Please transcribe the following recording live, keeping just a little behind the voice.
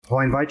Well,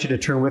 I invite you to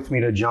turn with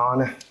me to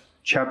John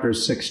chapter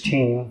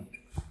 16.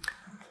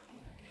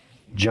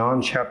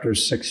 John chapter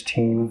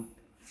 16.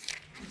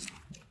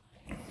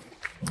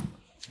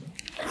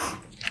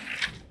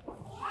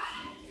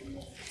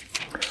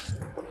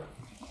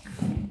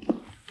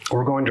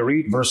 We're going to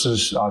read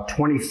verses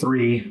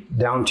 23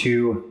 down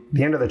to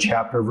the end of the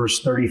chapter,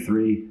 verse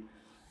 33,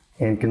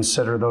 and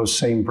consider those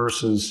same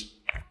verses.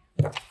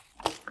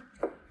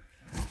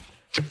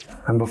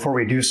 And before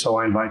we do so,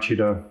 I invite you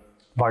to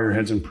bow your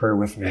heads in prayer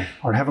with me.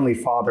 Our Heavenly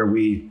Father,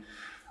 we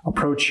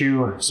approach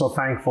you so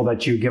thankful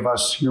that you give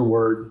us your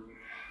word.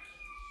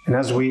 And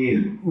as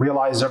we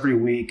realize every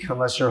week,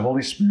 unless your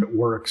Holy Spirit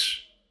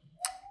works,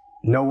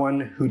 no one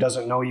who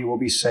doesn't know you will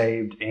be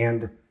saved,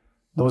 and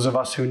those of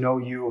us who know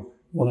you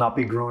will not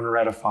be grown or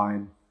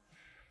edified.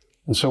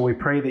 And so we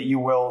pray that you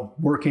will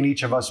work in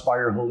each of us by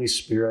your Holy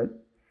Spirit,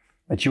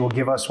 that you will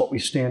give us what we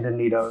stand in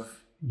need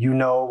of. You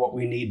know what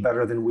we need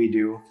better than we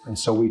do, and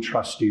so we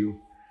trust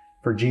you.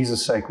 For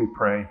Jesus' sake we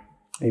pray.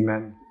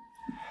 Amen.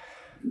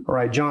 All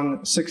right,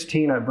 John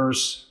 16 at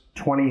verse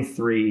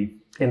 23.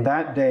 In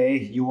that day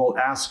you will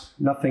ask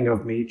nothing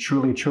of me.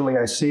 Truly, truly,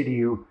 I say to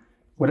you,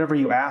 whatever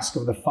you ask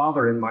of the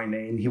Father in my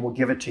name, he will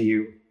give it to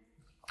you.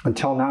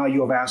 Until now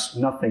you have asked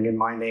nothing in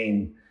my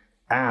name.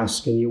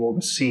 Ask and you will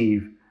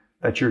receive,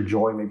 that your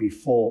joy may be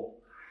full.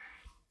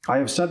 I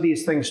have said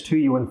these things to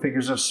you in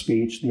figures of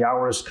speech. The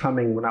hour is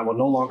coming when I will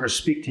no longer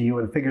speak to you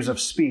in figures of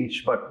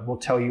speech, but will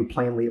tell you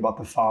plainly about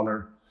the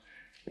Father.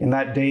 In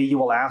that day you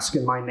will ask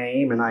in my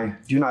name, and I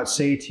do not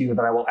say to you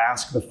that I will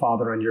ask the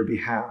Father on your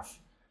behalf.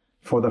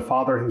 For the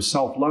Father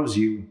himself loves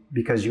you,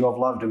 because you have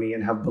loved me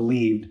and have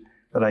believed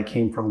that I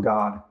came from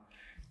God.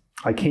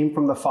 I came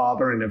from the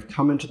Father and have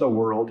come into the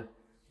world,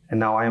 and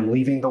now I am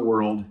leaving the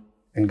world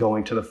and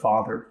going to the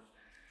Father.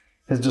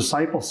 His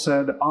disciples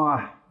said,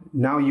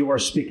 now you are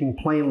speaking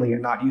plainly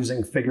and not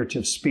using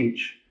figurative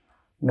speech.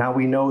 Now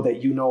we know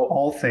that you know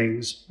all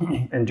things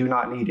and do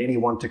not need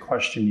anyone to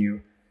question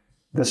you.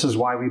 This is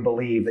why we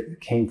believe that you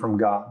came from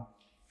God.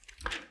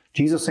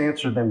 Jesus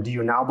answered them, do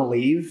you now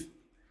believe?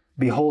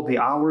 Behold, the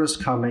hour is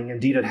coming,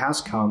 indeed it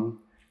has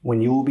come,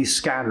 when you will be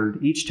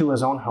scattered, each to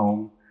his own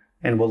home,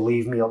 and will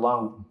leave me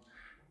alone.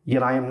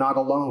 Yet I am not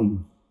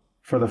alone,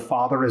 for the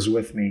Father is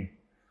with me.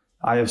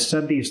 I have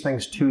said these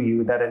things to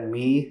you, that in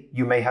me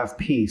you may have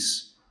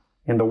peace.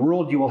 In the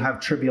world you will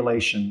have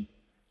tribulation,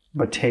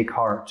 but take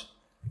heart.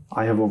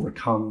 I have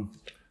overcome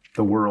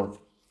the world.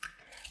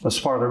 Thus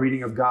far, the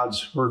reading of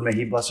God's word, may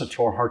he bless it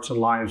to our hearts and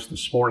lives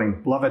this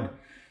morning. Beloved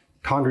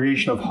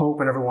congregation of hope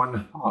and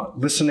everyone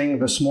listening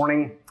this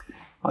morning,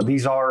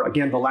 these are,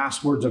 again, the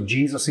last words of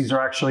Jesus. These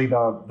are actually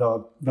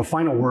the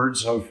final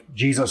words of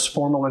Jesus'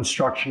 formal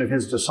instruction of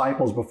his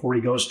disciples before he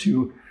goes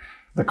to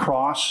the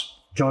cross.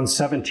 John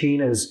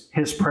 17 is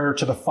his prayer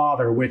to the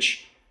Father,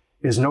 which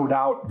is no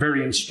doubt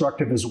very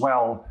instructive as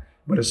well,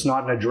 but it's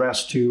not an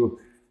address to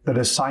the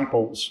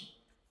disciples.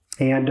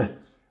 And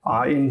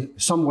in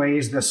some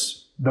ways,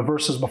 the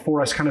verses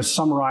before us kind of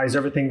summarize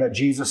everything that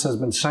Jesus has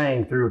been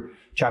saying through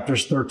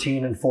chapters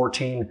 13 and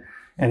 14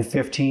 and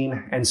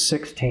 15 and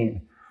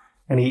 16.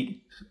 And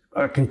he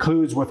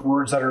concludes with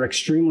words that are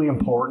extremely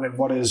important. And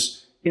what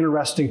is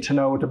interesting to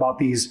note about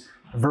these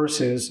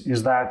verses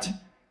is that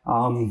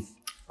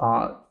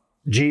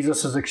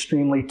Jesus is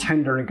extremely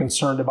tender and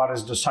concerned about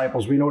his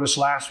disciples. We noticed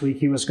last week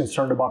he was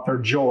concerned about their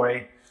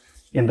joy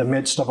in the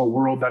midst of a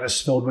world that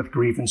is filled with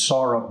grief and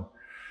sorrow.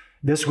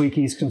 This week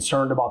he's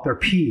concerned about their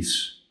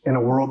peace in a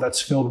world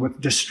that's filled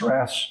with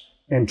distress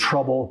and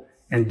trouble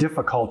and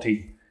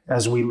difficulty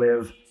as we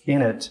live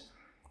in it.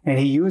 And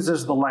he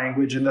uses the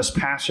language in this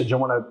passage. I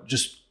want to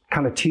just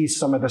kind of tease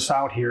some of this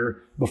out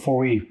here before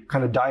we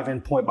kind of dive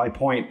in point by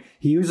point.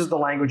 He uses the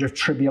language of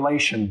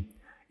tribulation.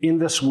 In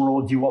this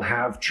world, you will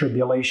have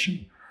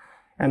tribulation.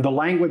 And the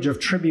language of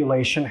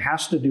tribulation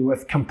has to do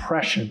with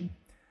compression.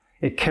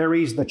 It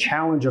carries the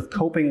challenge of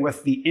coping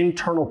with the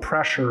internal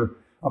pressure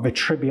of a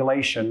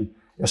tribulation,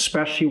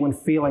 especially when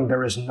feeling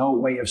there is no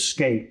way of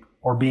escape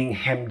or being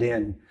hemmed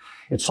in.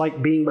 It's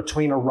like being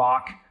between a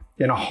rock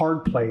and a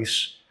hard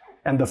place,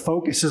 and the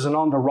focus isn't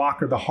on the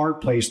rock or the hard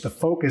place. The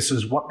focus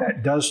is what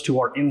that does to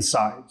our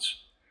insides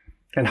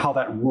and how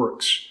that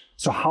works.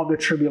 So how the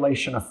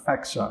tribulation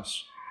affects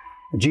us.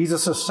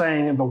 Jesus is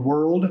saying in the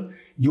world,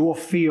 you will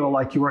feel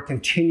like you are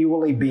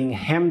continually being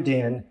hemmed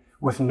in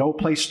with no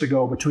place to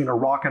go between a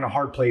rock and a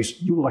hard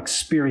place. You will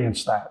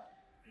experience that.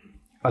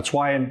 That's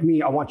why in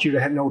me, I want you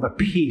to know the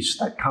peace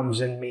that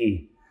comes in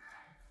me.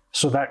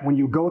 So that when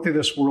you go through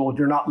this world,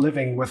 you're not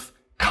living with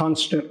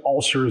constant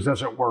ulcers,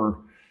 as it were,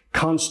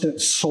 constant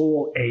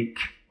soul ache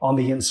on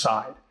the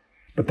inside.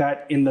 But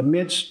that in the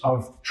midst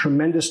of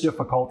tremendous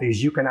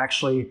difficulties, you can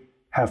actually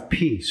have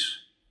peace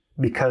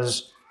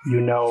because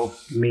you know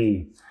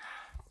me.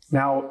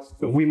 Now,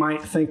 we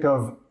might think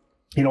of,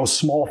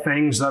 small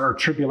things that are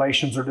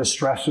tribulations or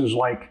distresses,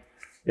 like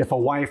if a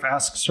wife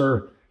asks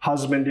her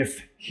husband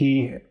if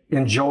he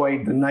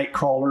enjoyed the night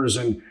crawlers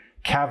and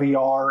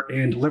caviar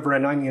and liver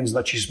and onions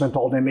that she spent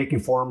all day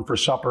making for him for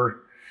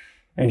supper.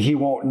 and he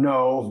won't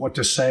know what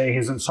to say.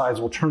 His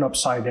insides will turn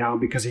upside down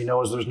because he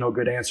knows there's no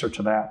good answer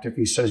to that. If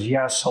he says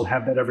yes, he'll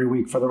have that every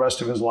week for the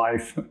rest of his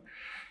life.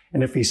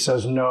 And if he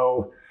says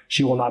no,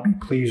 she will not be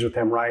pleased with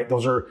him, right?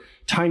 Those are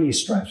tiny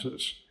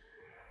stresses.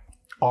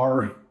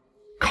 Our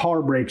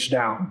car breaks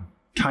down,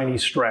 tiny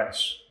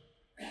stress.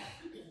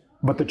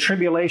 But the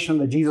tribulation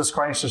that Jesus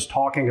Christ is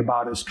talking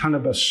about is kind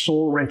of a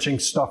soul-wrenching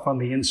stuff on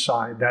the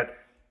inside that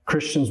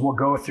Christians will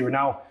go through.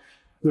 Now,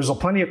 there's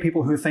plenty of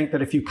people who think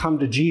that if you come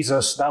to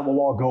Jesus, that will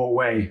all go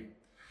away.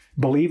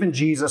 Believe in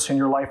Jesus and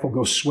your life will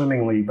go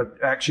swimmingly, but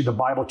actually the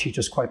Bible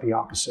teaches quite the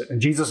opposite.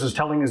 And Jesus is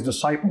telling his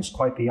disciples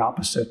quite the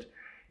opposite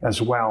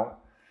as well.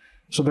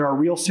 So there are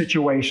real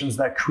situations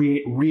that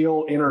create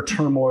real inner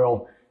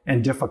turmoil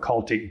and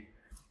difficulty.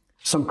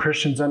 Some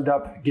Christians end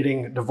up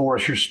getting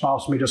divorced. Your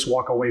spouse may just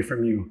walk away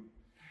from you.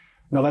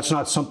 Now, that's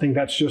not something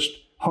that's just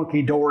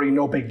hunky-dory,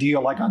 no big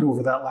deal. I got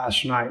over that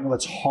last night. No,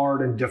 that's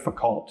hard and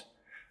difficult.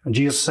 And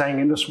Jesus is saying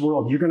in this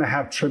world, you're going to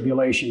have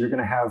tribulation. You're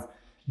going to have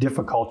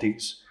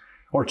difficulties.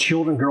 Or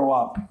children grow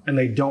up and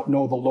they don't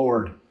know the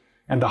Lord.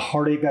 And the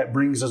heartache that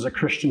brings as a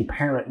Christian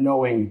parent,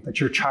 knowing that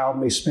your child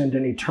may spend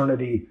an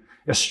eternity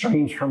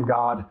estranged from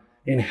God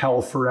in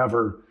hell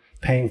forever,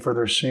 paying for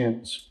their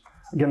sins.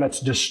 Again,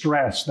 that's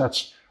distress.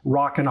 That's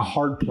rock in a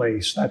hard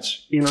place.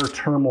 That's inner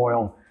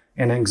turmoil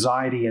and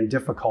anxiety and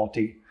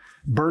difficulty.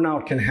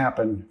 Burnout can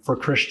happen for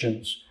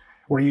Christians,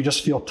 where you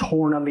just feel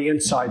torn on the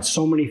inside,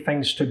 so many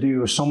things to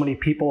do, so many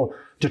people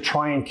to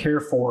try and care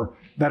for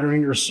that are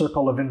in your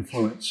circle of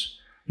influence.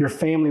 Your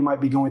family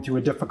might be going through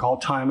a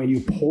difficult time and you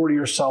pour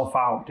yourself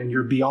out and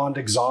you're beyond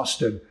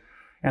exhausted.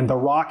 And the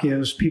rock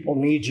is people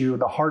need you.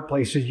 The hard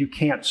place is you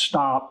can't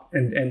stop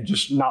and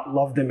just not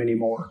love them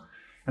anymore.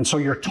 And so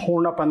you're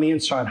torn up on the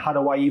inside. How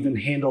do I even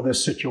handle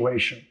this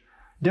situation?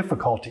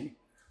 Difficulty,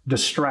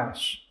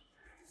 distress.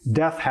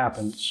 Death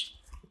happens,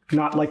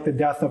 not like the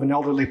death of an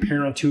elderly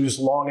parent who's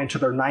long into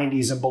their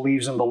 90s and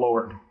believes in the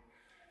Lord,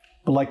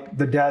 but like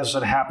the deaths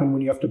that happen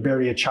when you have to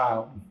bury a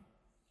child.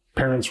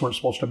 Parents weren't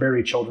supposed to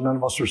bury children. None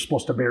of us are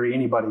supposed to bury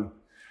anybody.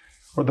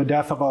 Or the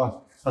death of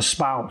a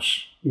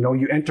spouse. You know,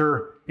 you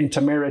enter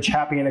into marriage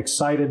happy and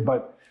excited,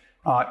 but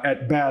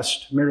at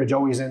best, marriage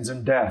always ends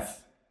in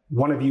death.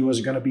 One of you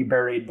is going to be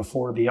buried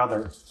before the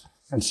other.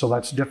 And so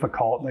that's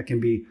difficult. That can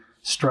be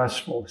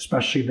stressful,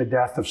 especially the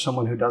death of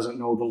someone who doesn't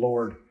know the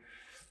Lord.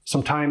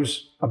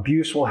 Sometimes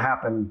abuse will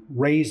happen.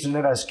 Raised in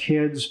it as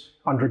kids,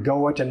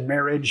 undergo it in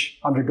marriage,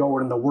 undergo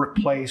it in the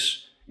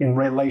workplace, in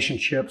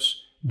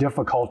relationships,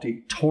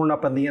 difficulty, torn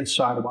up on the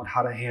inside about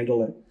how to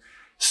handle it.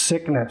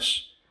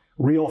 Sickness,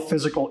 real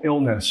physical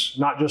illness,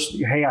 not just,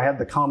 hey, I had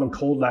the common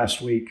cold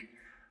last week,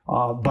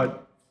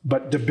 but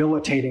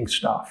debilitating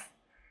stuff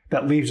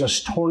that leaves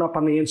us torn up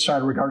on the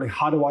inside regarding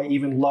how do I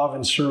even love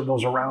and serve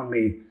those around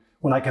me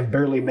when I can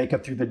barely make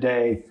it through the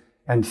day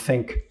and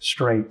think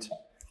straight.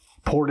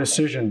 Poor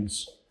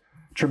decisions,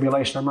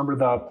 tribulation. I remember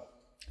the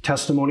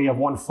testimony of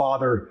one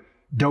father,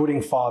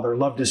 doting father,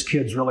 loved his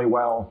kids really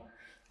well,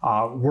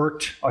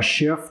 worked a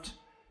shift,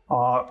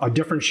 a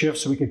different shift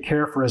so he could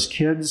care for his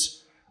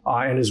kids,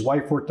 and his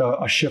wife worked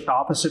a shift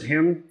opposite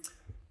him,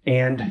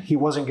 and he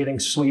wasn't getting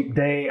sleep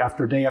day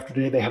after day after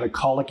day. They had a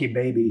colicky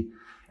baby,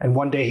 and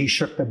one day he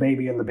shook the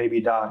baby and the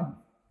baby died.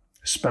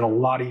 Spent a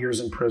lot of years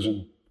in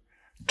prison.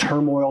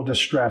 Turmoil,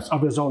 distress,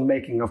 of his own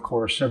making, of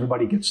course.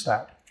 Everybody gets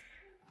that.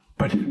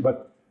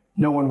 But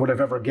no one would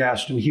have ever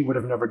guessed, and he would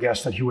have never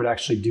guessed that he would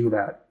actually do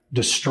that.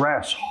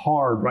 Distress,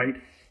 hard, right?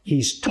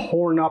 He's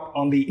torn up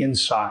on the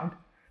inside.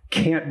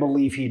 Can't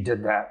believe he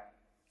did that.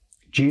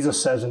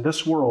 Jesus says, in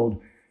this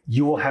world,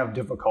 you will have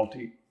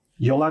difficulty.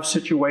 You'll have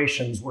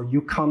situations where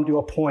you come to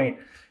a point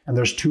and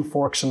there's two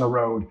forks in the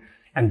road,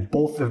 and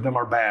both of them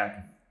are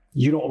bad.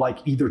 You don't like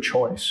either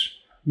choice.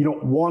 You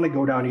don't want to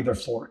go down either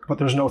fork, but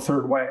there's no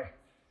third way.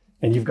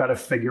 And you've got to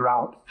figure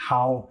out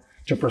how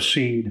to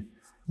proceed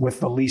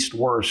with the least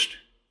worst,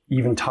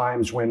 even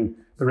times when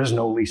there is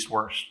no least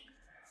worst.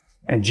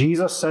 And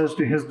Jesus says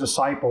to his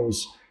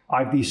disciples,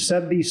 I've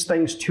said these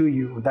things to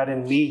you that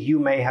in me you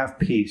may have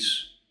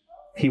peace.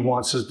 He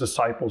wants his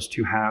disciples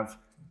to have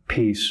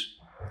peace.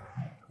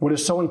 What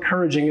is so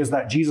encouraging is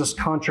that Jesus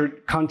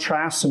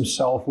contrasts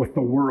himself with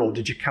the world.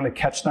 Did you kind of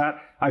catch that?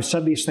 I've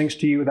said these things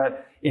to you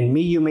that in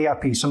me you may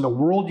have peace. In the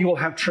world you will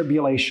have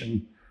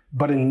tribulation,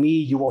 but in me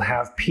you will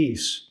have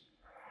peace.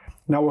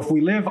 Now, if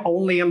we live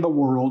only in the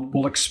world,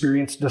 we'll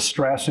experience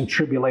distress and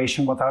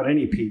tribulation without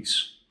any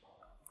peace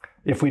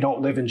if we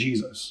don't live in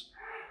Jesus.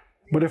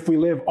 But if we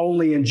live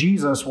only in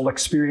Jesus, we'll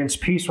experience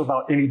peace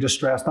without any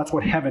distress. That's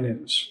what heaven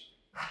is.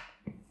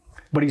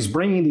 But he's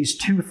bringing these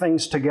two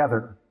things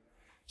together,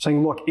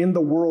 saying, look, in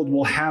the world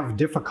we'll have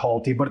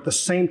difficulty, but at the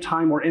same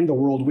time we're in the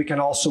world, we can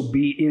also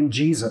be in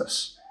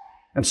Jesus.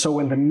 And so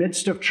in the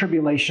midst of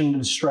tribulation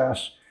and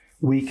distress,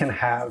 we can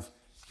have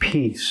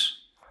peace.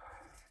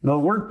 Now, the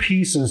word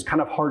peace is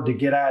kind of hard to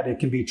get at. It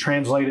can be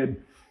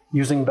translated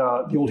using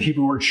the old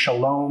Hebrew word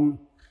shalom,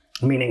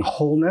 meaning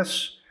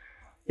wholeness.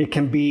 It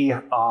can be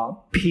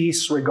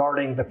peace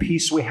regarding the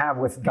peace we have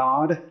with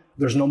God.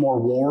 There's no more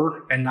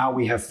war, and now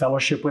we have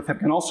fellowship with him. It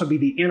can also be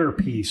the inner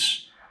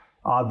peace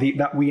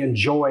that we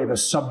enjoy the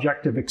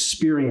subjective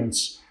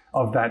experience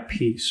of that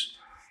peace.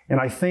 And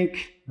I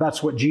think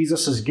that's what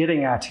Jesus is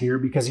getting at here,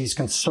 because he's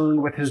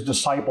concerned with his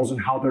disciples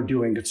and how they're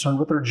doing, concerned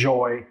with their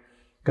joy,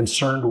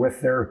 concerned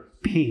with their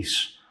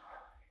peace.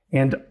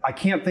 And I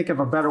can't think of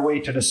a better way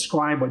to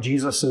describe what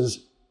Jesus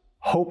is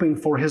hoping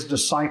for his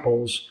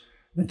disciples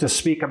than to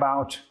speak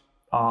about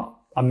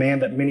a man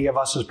that many of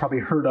us has probably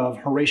heard of,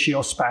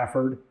 Horatio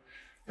Spafford,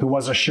 who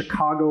was a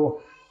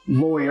Chicago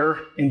lawyer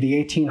in the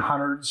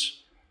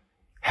 1800s,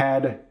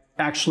 had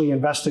actually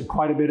invested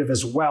quite a bit of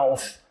his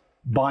wealth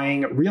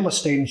buying real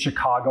estate in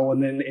Chicago,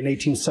 and then in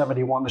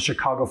 1871, the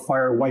Chicago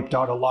fire wiped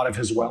out a lot of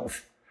his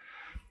wealth.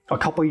 A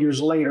couple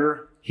years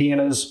later, he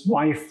and his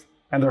wife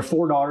and their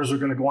 4 daughters were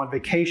going to go on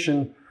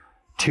vacation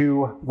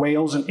to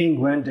Wales and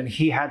England, and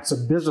he had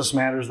some business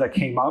matters that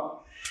came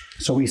up,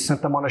 so he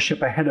sent them on a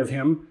ship ahead of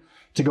him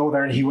to go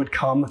there, and he would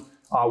come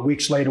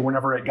weeks later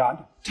whenever it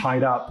got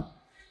tied up.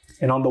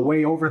 And on the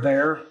way over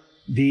there,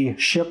 the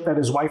ship that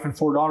his wife and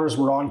 4 daughters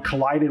were on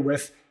collided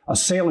with a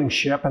sailing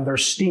ship, and their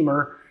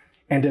steamer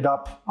ended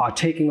up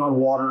taking on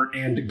water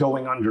and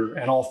going under,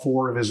 and all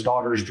 4 of his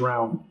daughters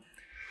drowned.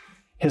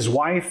 His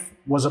wife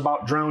was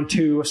about drowned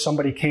too.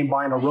 Somebody came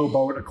by in a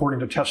rowboat,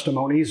 according to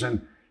testimonies,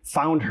 and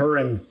found her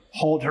and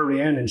hauled her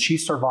in, and she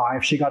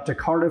survived. She got to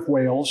Cardiff,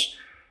 Wales,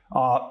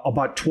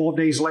 about 12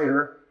 days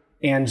later,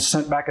 and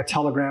sent back a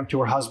telegram to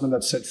her husband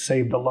that said,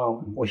 "Saved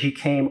alone." Well, he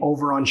came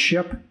over on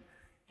ship,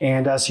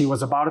 and as he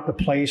was about at the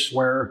place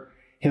where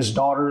his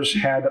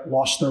daughters had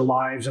lost their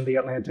lives in the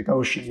Atlantic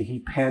Ocean, he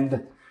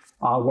penned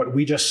what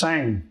we just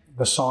sang,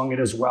 the song, "It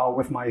Is Well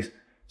With My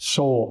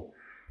Soul."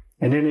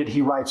 And in it,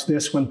 he writes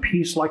this: "When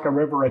peace like a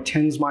river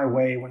attends my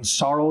way, when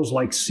sorrows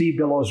like sea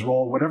billows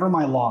roll, whatever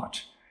my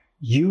lot,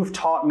 you've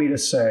taught me to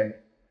say,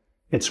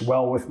 it's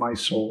well with my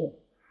soul.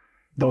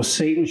 Though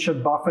Satan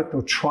should buffet,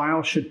 though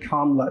trial should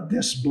come, let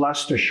this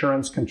blessed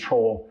assurance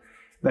control,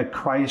 that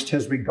Christ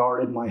has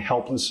regarded my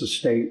helpless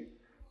estate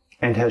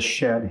and has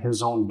shed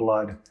his own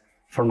blood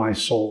for my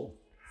soul."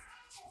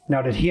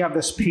 Now, did he have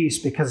this peace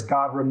because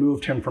God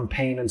removed him from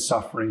pain and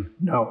suffering?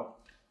 No.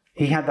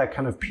 He had that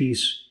kind of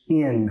peace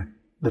in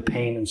the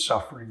pain and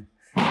suffering.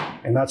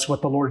 And that's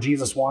what the Lord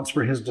Jesus wants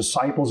for his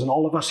disciples and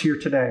all of us here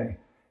today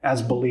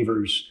as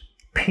believers.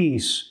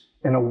 Peace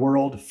in a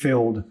world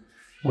filled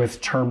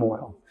with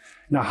turmoil.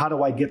 Now, how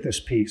do I get this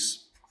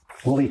peace?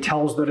 Well, he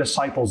tells the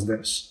disciples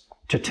this,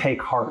 to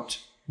take heart.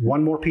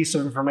 One more piece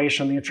of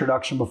information in the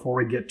introduction before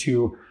we get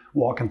to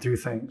walking through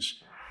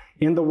things.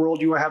 In the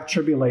world you will have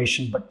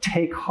tribulation, but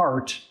take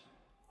heart,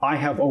 I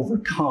have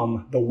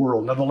overcome the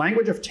world. Now, the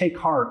language of take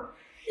heart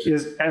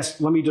is,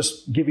 let me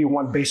just give you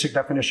one basic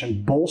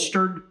definition: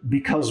 bolstered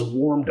because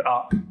warmed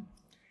up,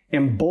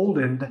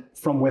 emboldened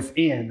from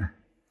within,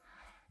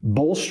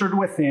 bolstered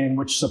within,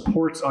 which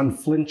supports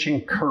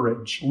unflinching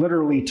courage,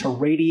 literally to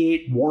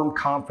radiate warm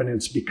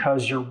confidence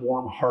because you're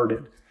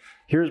warm-hearted.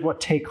 Here's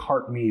what take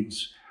heart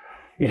means.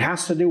 It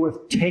has to do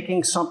with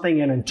taking something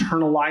and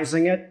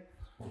internalizing it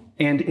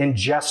and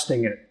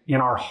ingesting it in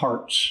our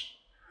hearts.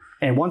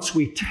 And once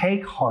we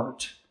take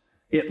heart,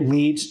 it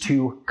leads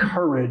to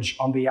courage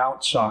on the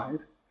outside,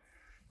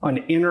 an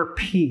inner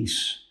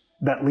peace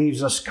that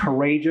leaves us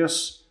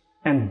courageous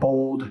and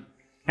bold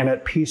and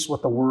at peace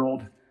with the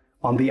world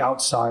on the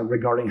outside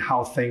regarding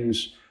how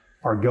things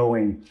are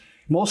going.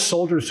 Most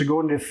soldiers who go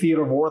into the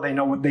theater of war, they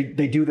know they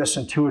do this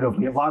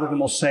intuitively. A lot of them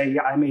will say,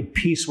 "Yeah, I made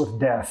peace with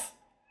death.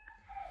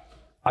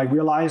 I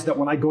realize that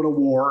when I go to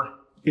war,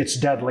 it's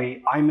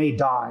deadly. I may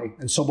die.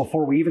 And so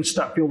before we even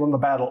step field on the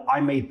battle, I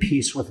made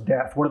peace with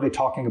death." What are they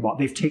talking about?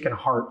 They've taken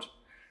heart.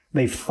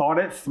 They've thought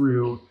it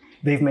through.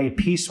 They've made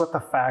peace with the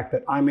fact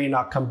that I may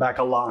not come back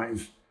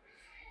alive.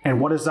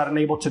 And what does that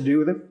enable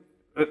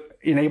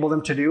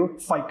them to do?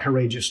 Fight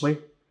courageously.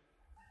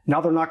 Now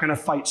they're not going to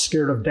fight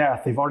scared of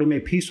death. They've already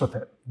made peace with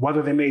it.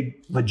 Whether they made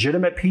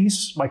legitimate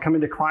peace by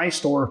coming to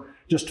Christ or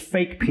just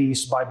fake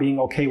peace by being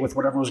okay with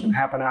whatever was going to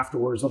happen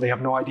afterwards, though they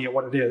have no idea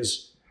what it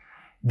is.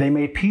 They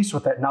made peace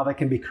with it. Now they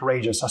can be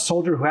courageous. A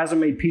soldier who hasn't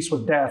made peace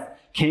with death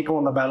can't go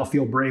on the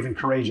battlefield brave and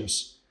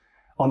courageous.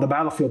 On the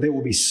battlefield, they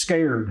will be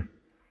scared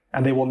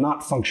and they will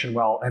not function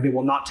well and they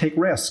will not take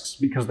risks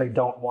because they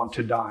don't want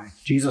to die.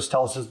 Jesus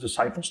tells his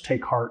disciples,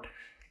 take heart,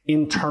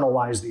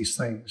 internalize these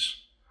things.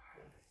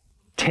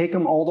 Take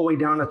them all the way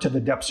down into the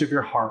depths of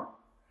your heart.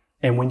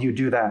 And when you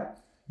do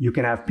that, you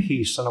can have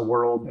peace in a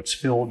world that's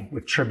filled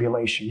with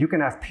tribulation. You can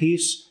have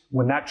peace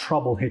when that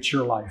trouble hits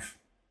your life.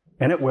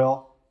 And it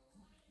will.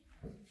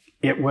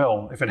 It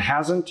will. If it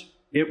hasn't,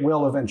 it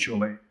will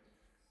eventually.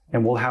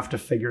 And we'll have to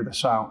figure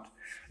this out.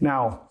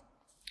 Now,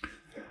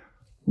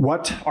 I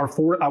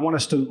want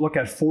us to look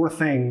at 4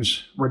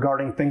 things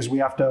regarding things we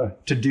have to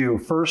do.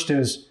 First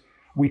is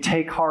we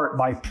take heart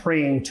by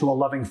praying to a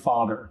loving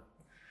Father.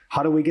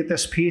 How do we get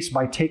this peace?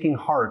 By taking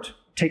heart.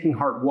 Taking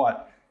heart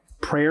what?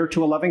 Prayer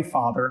to a loving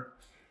Father.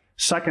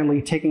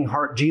 Secondly, taking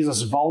heart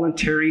Jesus'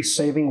 voluntary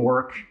saving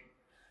work.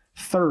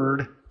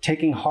 Third,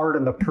 taking heart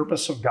in the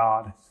purpose of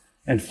God.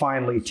 And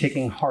finally,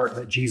 taking heart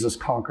that Jesus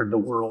conquered the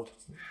world.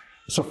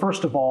 So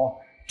first of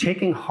all,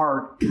 taking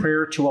heart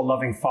prayer to a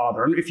loving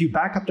Father. And if you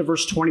back up to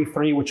verse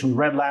 23, which we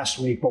read last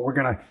week, but we're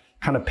going to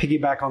kind of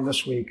piggyback on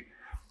this week,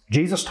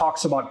 Jesus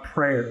talks about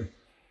prayer.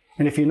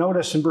 And if you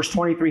notice in verse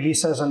 23, he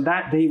says, "On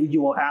that day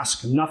you will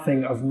ask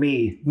nothing of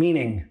me,"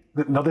 meaning,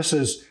 now this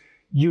is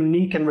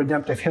unique in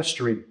redemptive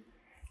history.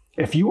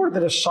 If you were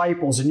the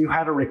disciples and you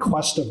had a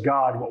request of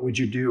God, what would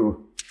you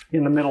do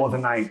in the middle of the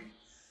night?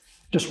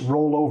 Just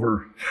roll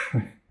over.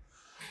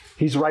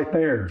 He's right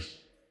there.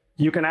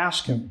 You can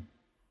ask him.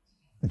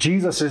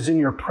 Jesus is in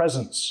your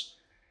presence,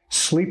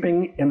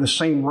 sleeping in the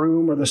same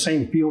room or the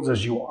same fields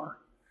as you are.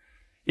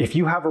 If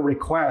you have a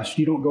request,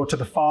 you don't go to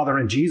the Father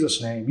in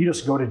Jesus' name. You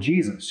just go to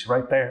Jesus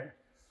right there.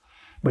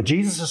 But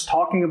Jesus is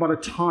talking about a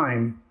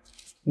time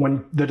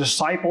when the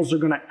disciples are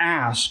going to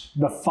ask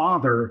the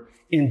Father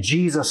in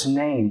Jesus'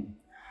 name,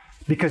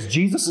 because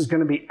Jesus is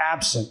going to be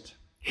absent.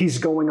 He's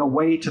going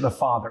away to the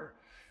Father.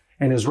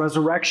 And his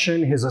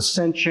resurrection, his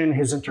ascension,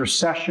 his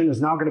intercession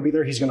is now going to be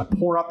there. He's going to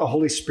pour out the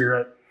Holy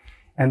Spirit,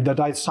 and the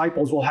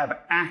disciples will have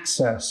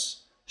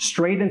access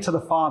straight into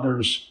the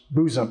Father's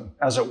bosom,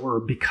 as it were,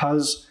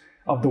 because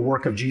of the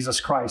work of Jesus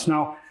Christ.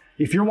 Now,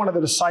 if you're one of the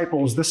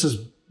disciples, this is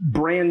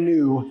brand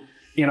new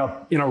in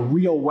a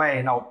real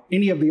way. Now,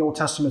 any of the Old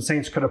Testament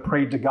saints could have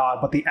prayed to God,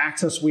 but the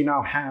access we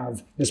now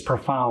have is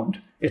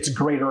profound. It's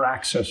greater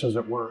access, as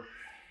it were.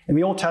 In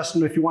the Old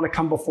Testament, if you want to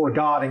come before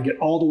God and get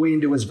all the way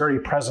into his very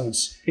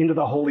presence, into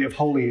the Holy of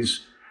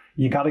Holies,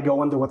 you got to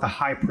go in there with a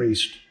high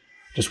priest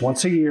just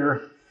once a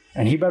year,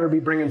 and he better be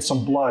bringing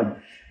some blood,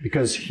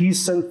 because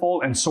he's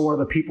sinful and so are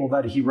the people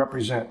that he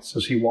represents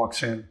as he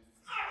walks in.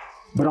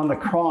 But on the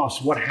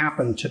cross, what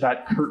happened to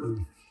that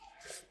curtain?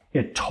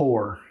 It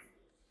tore.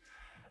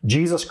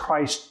 Jesus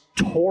Christ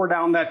tore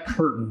down that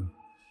curtain.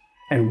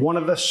 And one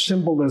of the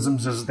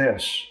symbolisms is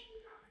this: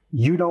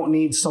 you don't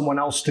need someone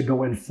else to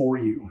go in for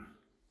you.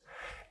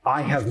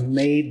 I have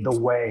made the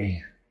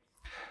way.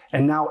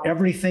 And now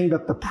everything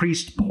that the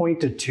priest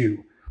pointed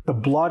to, the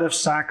blood of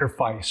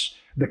sacrifice,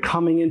 the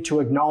coming in to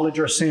acknowledge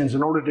our sins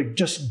in order to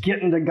just get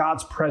into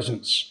God's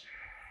presence,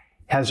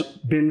 has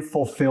been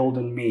fulfilled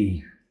in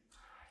me.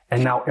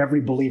 And now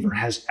every believer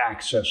has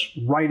access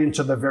right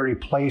into the very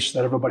place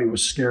that everybody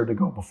was scared to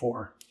go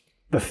before,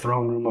 the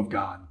throne room of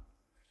God.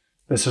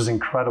 This is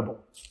incredible.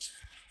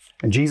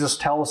 And Jesus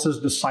tells his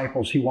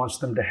disciples he wants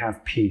them to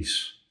have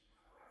peace.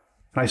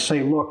 And I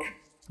say, look,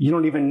 you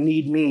don't even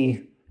need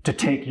me to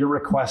take your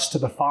request to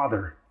the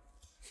Father.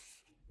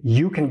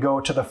 You can go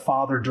to the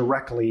Father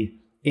directly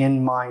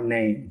in my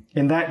name.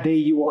 In that day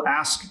you will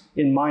ask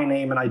in my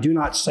name, and I do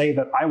not say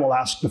that I will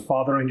ask the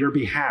Father on your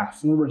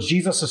behalf. In other words,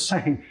 Jesus is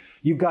saying,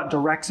 you've got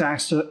direct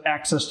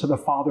access to the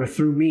Father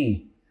through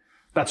me.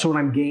 That's what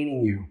I'm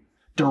gaining you,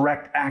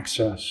 direct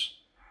access.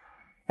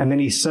 And then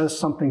he says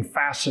something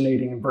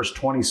fascinating in verse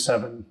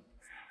 27.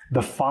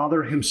 The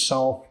Father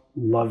himself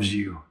loves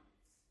you.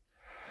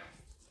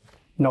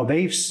 No,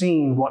 they've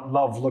seen what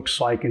love looks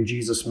like in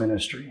Jesus'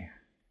 ministry.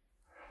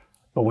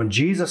 But when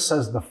Jesus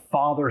says the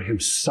Father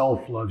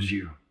himself loves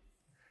you,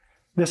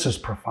 this is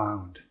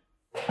profound.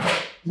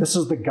 This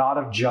is the God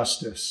of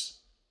justice,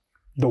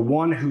 the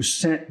one who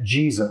sent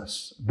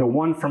Jesus, the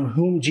one from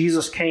whom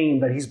Jesus came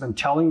that he's been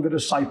telling the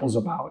disciples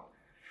about.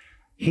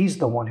 He's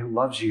the one who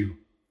loves you.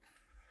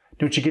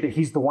 Don't you get it?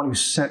 He's the one who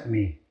sent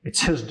me.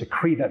 It's his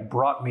decree that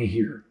brought me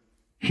here.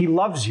 He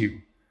loves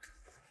you.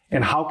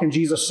 And how can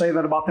Jesus say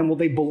that about them? Well,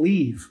 they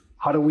believe.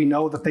 How do we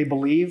know that they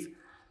believe?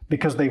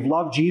 Because they've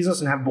loved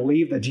Jesus and have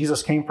believed that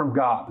Jesus came from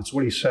God. That's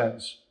what he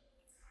says.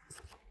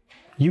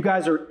 You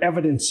guys are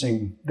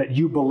evidencing that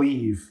you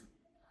believe.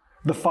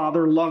 The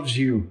Father loves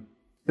you.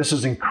 This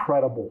is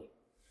incredible.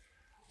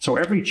 So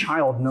every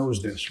child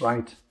knows this,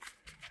 right?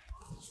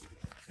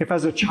 If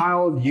as a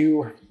child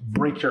you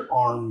break your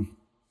arm,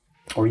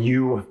 or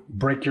you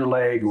break your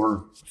leg,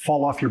 or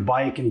fall off your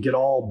bike and get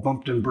all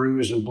bumped and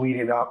bruised and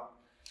bleeding up,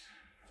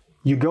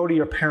 you go to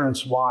your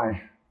parents.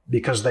 Why?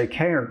 Because they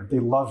care. They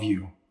love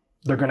you.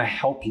 They're going to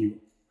help you.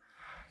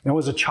 Now,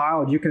 as a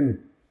child, you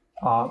can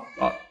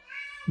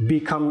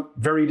become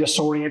very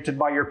disoriented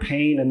by your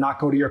pain and not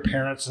go to your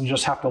parents and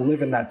just have to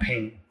live in that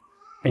pain.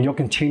 And you'll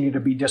continue to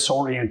be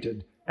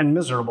disoriented and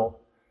miserable.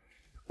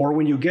 Or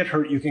when you get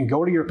hurt, you can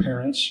go to your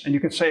parents and you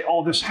can say,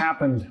 oh, this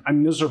happened.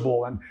 I'm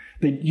miserable. And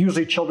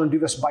usually children do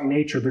this by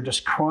nature. They're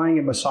just crying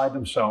and beside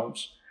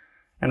themselves.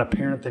 And a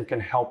parent then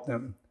can help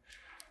them.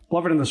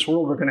 Beloved, in this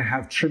world, we're going to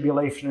have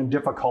tribulation and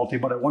difficulty,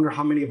 but I wonder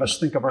how many of us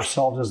think of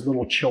ourselves as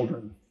little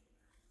children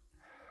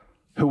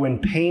who, when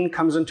pain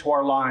comes into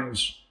our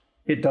lives,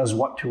 it does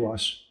what to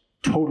us?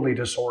 Totally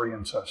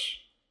disorients us.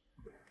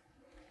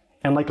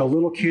 And like a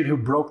little kid who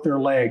broke their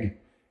leg,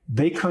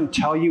 they couldn't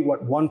tell you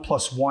what 1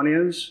 + 1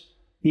 is,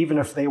 even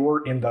if they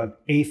were in the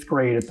 8th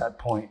grade at that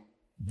point.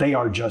 They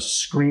are just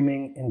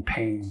screaming in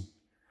pain.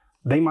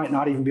 They might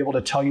not even be able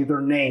to tell you their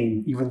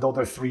name, even though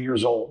they're 3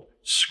 years old,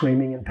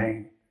 screaming in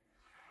pain.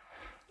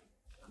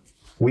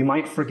 We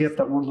might forget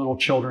that we're little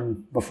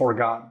children before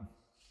God.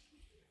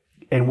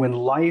 And when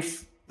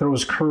life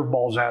throws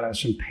curveballs at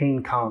us and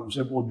pain comes,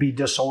 it will be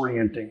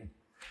disorienting.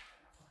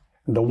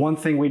 And the one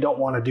thing we don't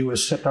want to do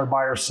is sit there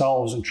by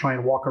ourselves and try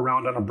and walk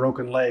around on a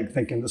broken leg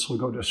thinking this will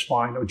go just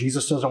fine. No,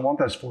 Jesus doesn't want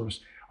this for us.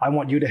 I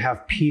want you to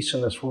have peace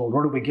in this world.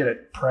 Where do we get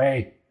it?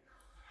 Pray.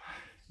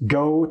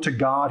 Go to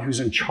God who's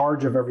in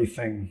charge of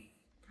everything.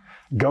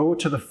 Go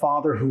to the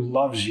Father who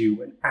loves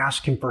you and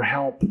ask him for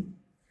help.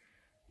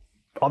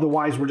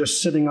 Otherwise, we're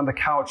just sitting on the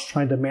couch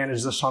trying to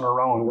manage this on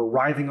our own. We're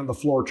writhing on the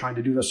floor trying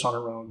to do this on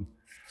our own.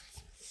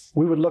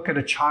 We would look at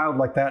a child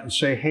like that and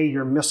say, hey,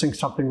 you're missing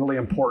something really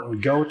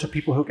important. Go to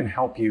people who can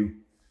help you.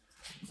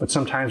 But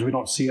sometimes we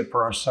don't see it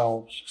for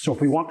ourselves. So if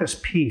we want this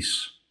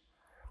peace,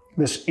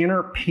 this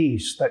inner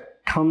peace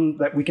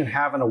that we can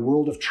have in a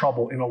world of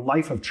trouble, in a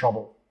life of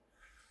trouble,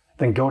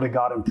 then go to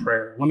God in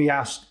prayer. Let me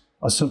ask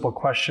a simple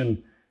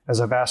question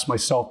as I've asked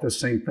myself this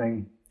same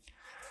thing.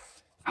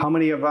 How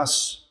many of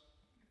us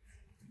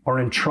are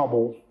in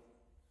trouble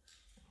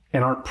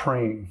and aren't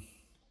praying?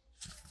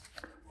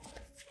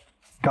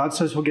 God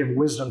says he'll give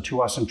wisdom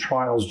to us in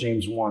trials,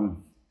 James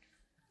 1.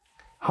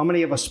 How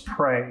many of us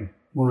pray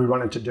when we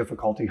run into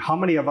difficulty? How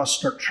many of us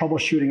start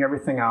troubleshooting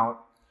everything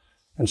out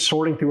and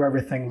sorting through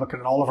everything, looking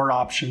at all of our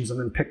options, and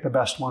then pick the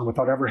best one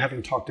without ever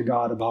having talked to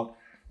God about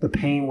the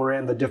pain we're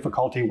in, the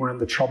difficulty we're in,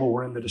 the trouble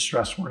we're in, the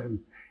distress we're in,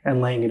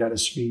 and laying it at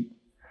his feet?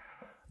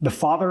 The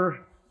Father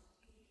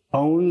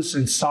owns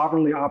and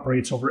sovereignly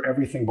operates over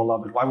everything,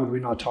 beloved. Why would we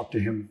not talk to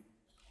him?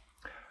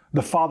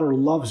 The Father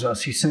loves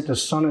us. He sent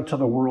his Son into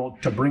the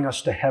world to bring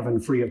us to heaven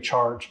free of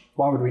charge.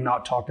 Why would we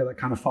not talk to that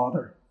kind of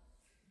Father?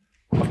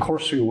 Of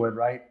course we would,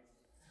 right?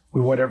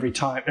 We would every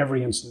time,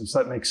 every instance.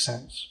 That makes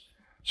sense.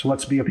 So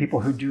let's be a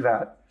people who do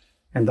that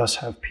and thus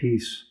have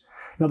peace.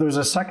 Now, there's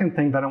a second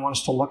thing that I want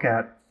us to look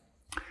at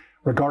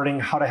regarding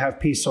how to have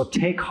peace. So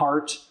take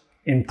heart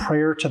in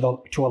prayer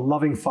to a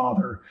loving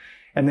Father.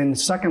 And then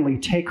secondly,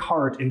 take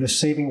heart in the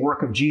saving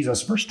work of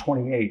Jesus, verse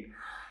 28.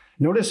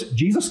 Notice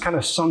Jesus kind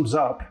of sums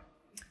up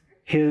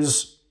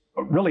his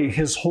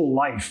whole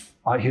life,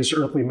 his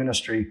earthly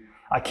ministry.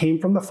 I came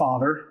from the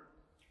Father.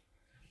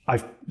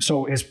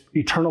 So his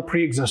eternal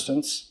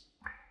preexistence.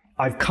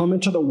 I've come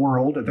into the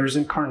world. There's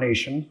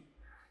incarnation.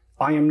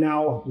 I am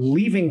now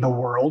leaving the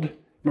world.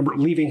 Remember,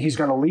 he's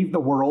going to leave the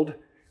world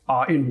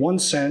in one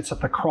sense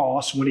at the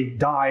cross when he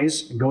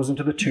dies and goes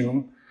into the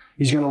tomb.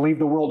 He's going to leave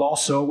the world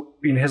also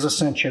in his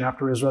ascension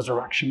after his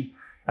resurrection.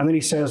 And then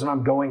he says, and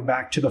I'm going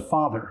back to the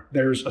Father.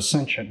 There's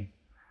ascension.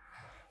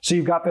 So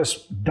you've got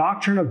this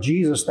doctrine of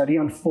Jesus that he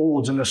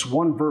unfolds in this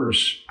one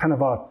verse, kind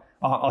of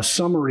a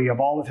summary of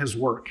all of his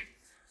work.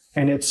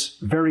 And it's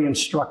very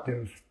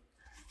instructive.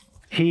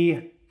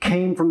 He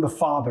came from the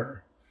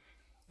Father.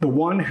 The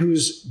one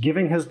who's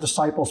giving his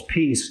disciples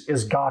peace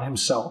is God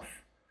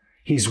himself.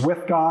 He's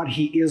with God.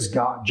 He is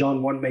God.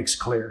 John 1 makes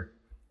clear.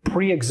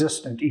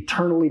 Pre-existent,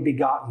 eternally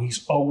begotten.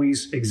 He's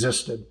always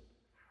existed.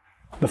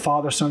 The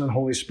Father, Son, and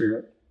Holy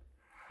Spirit.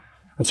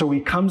 And so he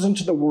comes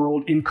into the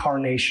world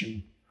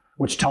incarnation,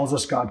 which tells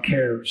us God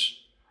cares.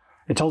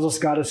 It tells us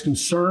God is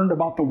concerned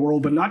about the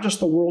world, but not just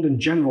the world in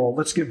general.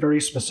 Let's get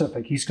very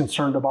specific. He's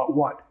concerned about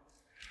what?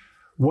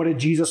 What did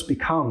Jesus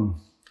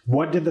become?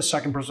 What did the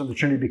second person of the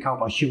Trinity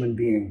become? A human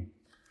being.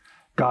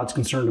 God's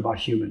concerned about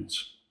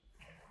humans.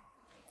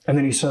 And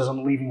then he says,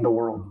 I'm leaving the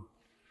world.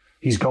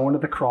 He's going to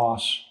the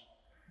cross.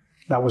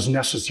 That was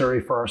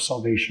necessary for our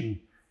salvation.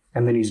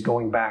 And then he's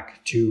going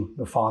back to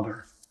the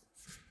Father.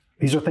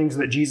 These are things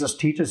that Jesus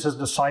teaches his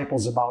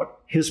disciples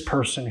about his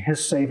person,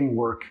 his saving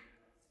work,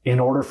 in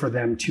order for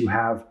them to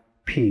have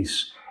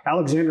peace.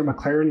 Alexander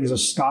Maclaren, he's a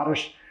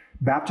Scottish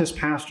Baptist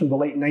pastor in the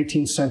late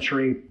 19th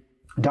century,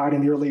 died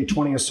in the early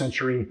 20th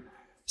century,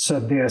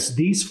 said this: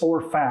 these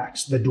four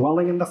facts, the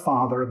dwelling in the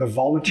Father, the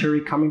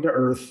voluntary coming to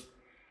earth,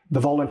 the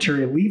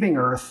voluntary leaving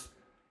earth,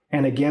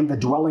 and again the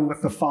dwelling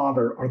with the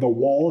Father, are the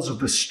walls of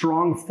the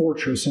strong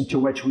fortress into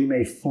which we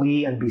may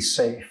flee and be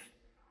safe.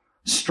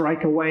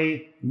 Strike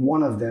away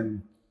one of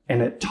them,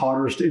 and it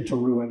totters into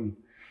ruin.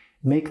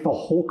 Make the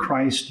whole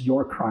Christ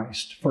your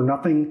Christ, for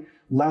nothing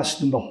less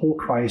than the whole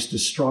Christ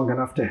is strong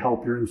enough to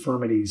help your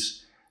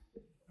infirmities,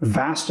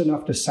 vast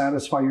enough to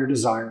satisfy your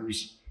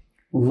desires,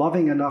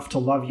 loving enough to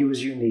love you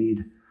as you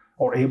need,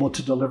 or able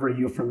to deliver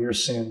you from your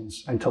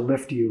sins and to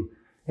lift you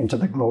into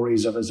the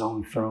glories of his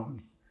own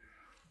throne.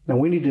 Now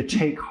we need to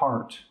take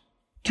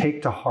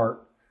to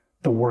heart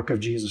the work of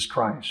Jesus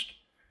Christ.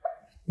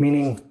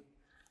 Meaning,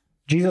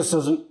 Jesus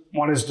doesn't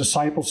want his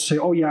disciples to say,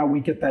 oh yeah, we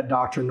get that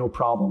doctrine, no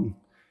problem.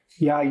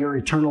 Yeah, you're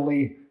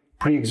eternally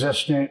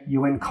pre-existent,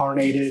 you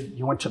incarnated,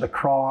 you went to the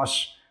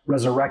cross,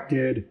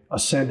 resurrected,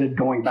 ascended,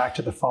 going back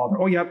to the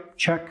Father. Oh, yep,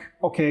 check.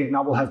 Okay,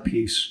 now we'll have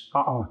peace.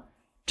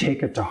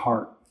 Take it to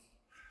heart.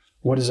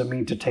 What does it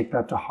mean to take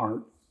that to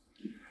heart?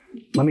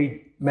 Let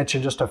me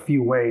mention just a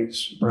few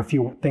ways, or a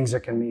few things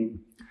it can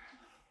mean.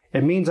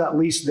 It means at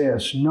least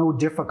this: no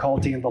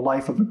difficulty in the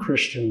life of a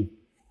Christian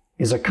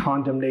is a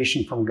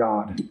condemnation from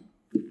God.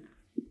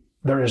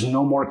 There is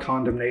no more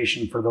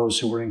condemnation for those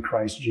who are in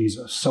Christ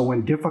Jesus. So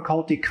when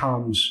difficulty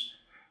comes,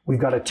 we've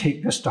got to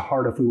take this to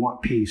heart if we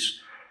want peace.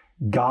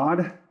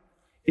 God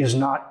is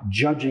not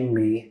judging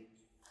me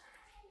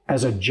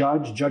as a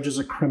judge judges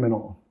a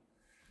criminal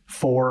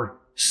for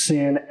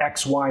sin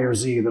X, Y, or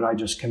Z that I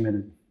just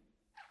committed.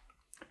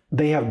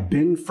 They have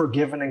been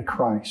forgiven in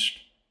Christ.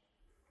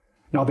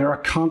 Now, there are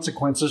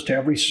consequences to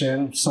every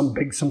sin, some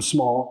big, some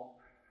small.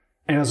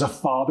 And as a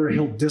father,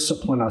 he'll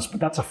discipline us.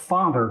 But that's a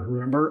father,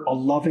 remember? A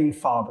loving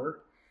father,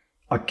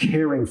 a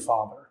caring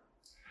father.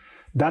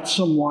 That's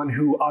someone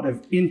who, out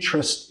of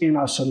interest in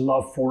us and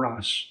love for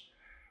us,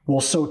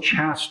 will so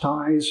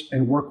chastise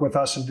and work with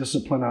us and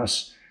discipline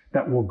us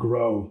that we'll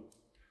grow.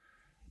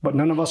 But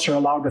none of us are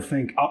allowed to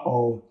think,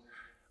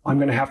 I'm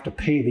going to have to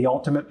pay the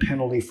ultimate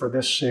penalty for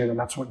this sin, and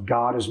that's what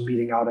God is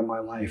meting out in my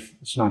life.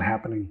 It's not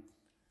happening.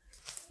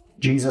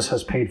 Jesus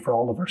has paid for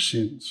all of our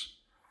sins.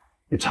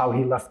 It's how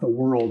he left the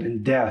world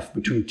in death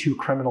between two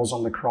criminals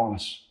on the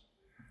cross.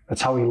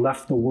 That's how he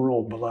left the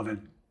world,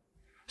 beloved,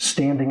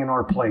 standing in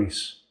our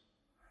place.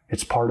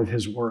 It's part of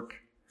his work.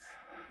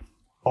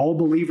 All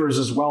believers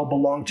as well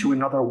belong to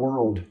another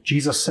world.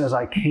 Jesus says,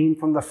 I came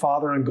from the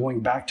Father and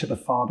going back to the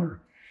Father.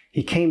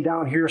 He came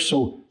down here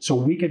so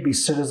we could be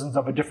citizens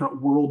of a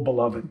different world,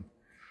 beloved.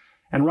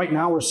 And right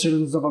now we're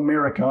citizens of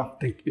America.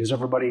 Is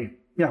everybody?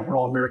 Yeah, we're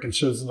all American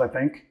citizens, I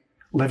think,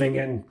 living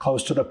in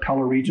close to the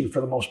Pella region for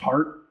the most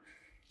part.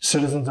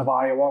 Citizens of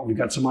Iowa. We've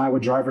got some Iowa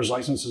driver's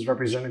licenses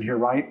represented here,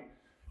 right?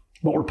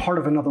 But we're part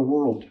of another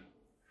world.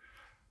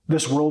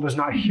 This world is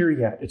not here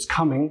yet. It's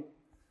coming.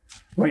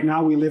 Right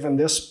now we live in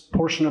this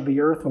portion of the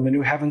earth. When the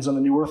new heavens and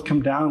the new earth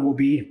come down, we'll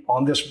be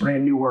on this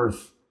brand new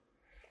earth.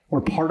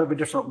 We're part of a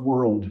different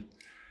world.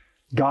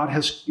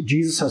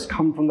 Jesus has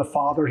come from the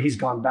Father. He's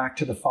gone back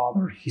to the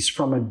Father. He's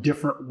from a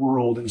different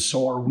world, and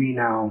so are we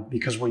now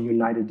because we're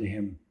united to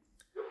him.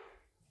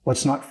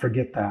 Let's not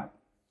forget that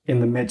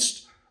in the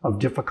midst of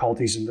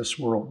difficulties in this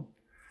world.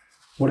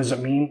 What does it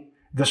mean?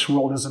 This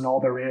world isn't all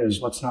there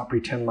is. Let's not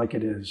pretend like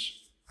it is.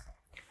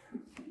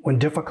 When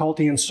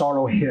difficulty and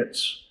sorrow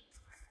hits,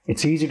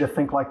 it's easy to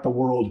think like the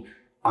world.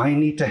 I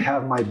need to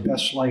have my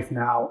best life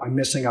now. I'm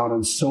missing out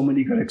on so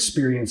many good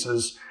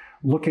experiences.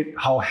 Look at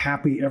how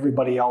happy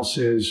everybody else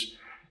is.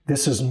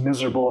 This is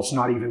miserable. It's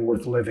not even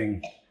worth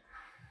living.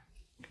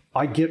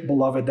 I get,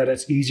 beloved, that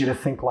it's easy to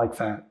think like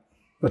that.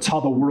 That's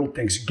how the world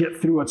thinks.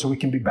 Get through it so we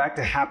can be back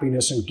to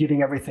happiness and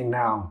getting everything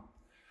now.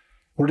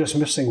 We're just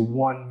missing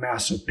one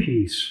massive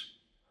piece.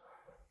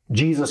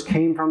 Jesus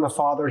came from the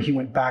Father. He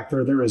went back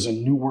there. There is a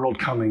new world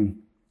coming.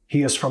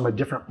 He is from a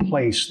different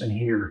place than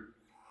here.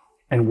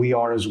 And we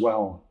are as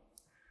well.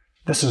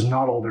 This is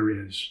not all there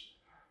is.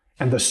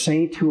 And the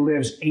saint who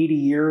lives 80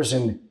 years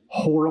in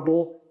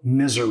horrible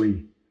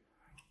misery,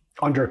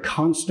 under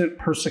constant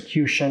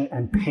persecution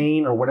and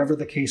pain, or whatever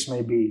the case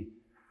may be,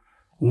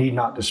 need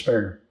not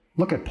despair.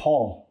 Look at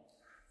Paul.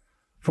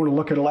 If you want to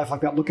look at a life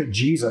like that, look at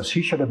Jesus.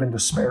 He should have been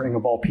despairing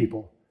of all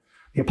people.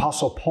 The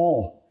Apostle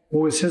Paul,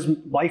 what was his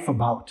life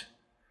about?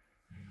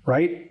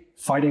 Right?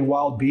 Fighting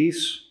wild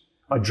beasts,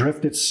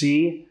 adrift at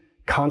sea,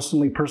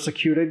 constantly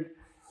persecuted.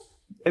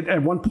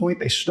 At one point,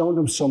 they stoned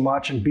him so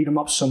much and beat him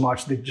up so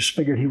much, they just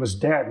figured he was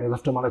dead, and they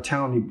left him out of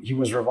town. He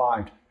was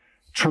revived.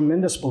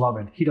 Tremendous,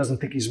 beloved. He doesn't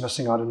think he's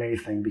missing out on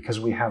anything because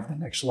we have the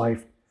next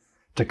life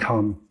to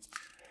come.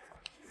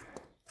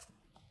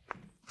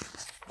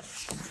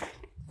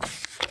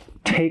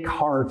 Take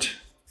heart,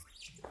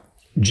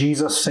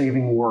 Jesus'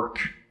 saving work.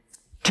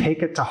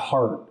 Take it to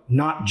heart.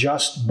 Not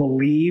just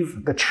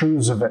believe the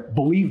truths of it.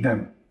 Believe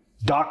them.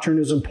 Doctrine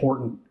is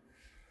important.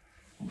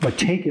 But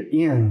take it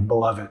in,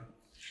 beloved.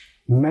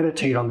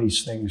 Meditate on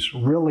these things.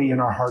 Really in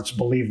our hearts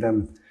believe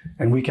them,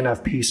 and we can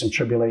have peace in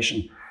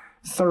tribulation.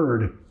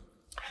 Third,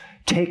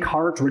 take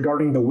heart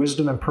regarding the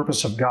wisdom and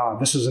purpose of God.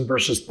 This is in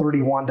verses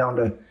 31 down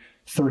to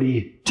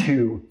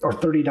 32, or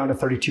 30 down to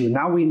 32.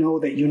 Now we know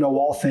that you know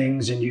all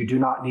things and you do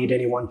not need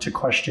anyone to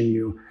question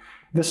you.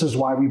 This is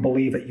why we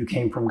believe that you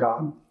came from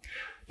God.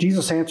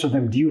 Jesus answered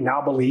them, do you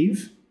now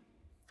believe?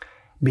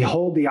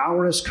 Behold, the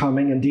hour is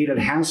coming, indeed it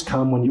has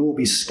come, when you will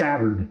be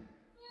scattered,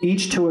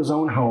 each to his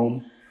own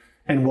home,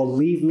 and will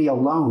leave me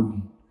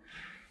alone.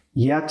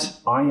 Yet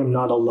I am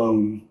not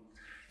alone,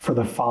 for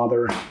the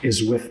Father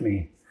is with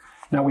me.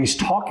 Now he's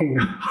talking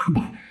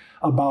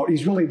about,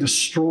 he's really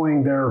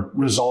destroying their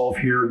resolve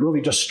here,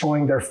 really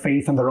destroying their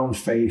faith and their own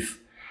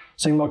faith.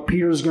 Saying, look,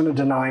 Peter's going to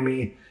deny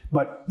me,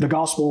 but the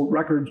gospel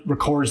record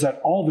records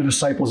that all the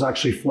disciples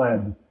actually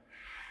fled.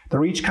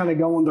 They're each kind of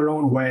going their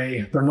own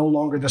way. They're no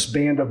longer this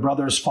band of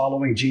brothers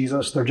following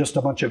Jesus. They're just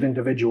a bunch of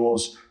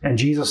individuals. And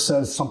Jesus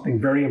says something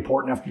very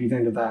important after the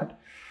end of that.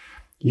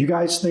 You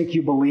guys think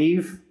you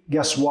believe?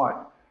 Guess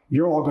what?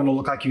 You're all going to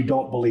look like you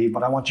don't believe,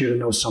 but I want you to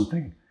know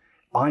something.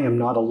 I am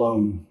not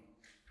alone.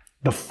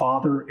 The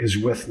Father is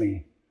with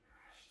me.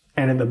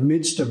 And in the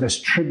midst of this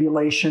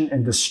tribulation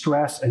and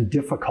distress and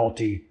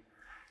difficulty,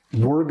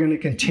 we're going to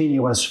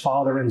continue as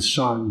Father and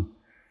Son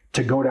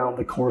to go down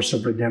the course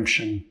of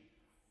redemption,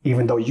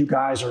 even though you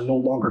guys are no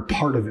longer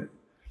part of it.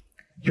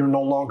 You're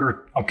no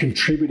longer a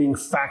contributing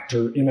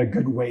factor in a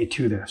good way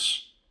to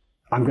this.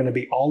 I'm going to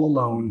be all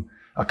alone,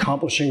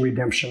 accomplishing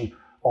redemption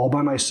all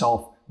by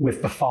myself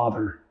with the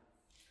Father.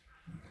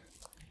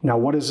 Now,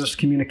 what does this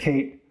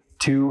communicate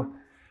to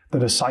the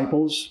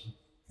disciples?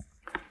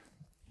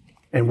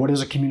 And what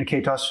does it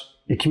communicate to us?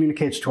 it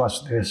communicates to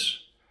us this.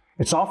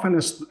 It's often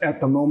at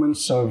the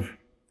moments of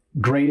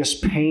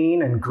greatest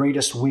pain and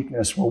greatest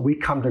weakness where we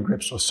come to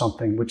grips with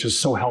something which is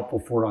so helpful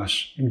for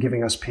us in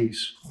giving us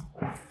peace.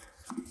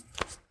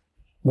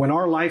 When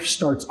our life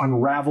starts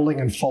unraveling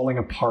and falling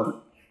apart,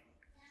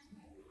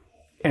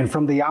 and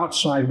from the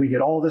outside we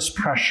get all this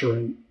pressure,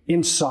 and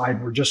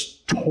inside we're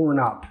just torn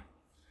up,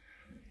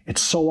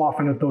 it's so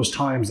often at those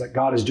times that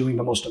God is doing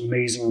the most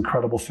amazing,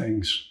 incredible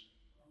things.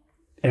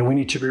 And we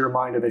need to be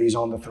reminded that he's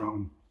on the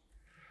throne.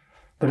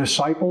 The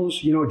disciples,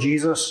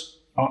 Jesus,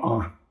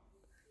 Are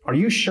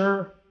you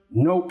sure?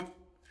 Nope.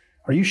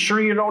 Are you sure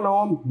you don't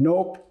know him?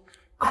 Nope.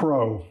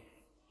 Crow.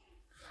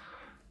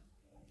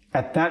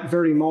 At that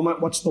very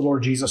moment, what's the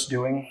Lord Jesus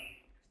doing?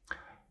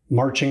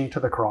 Marching to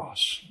the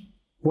cross.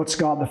 What's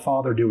God the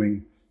Father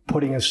doing?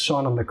 Putting his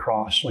Son on the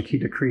cross like he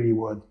decreed he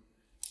would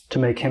to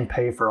make him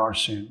pay for our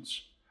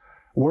sins.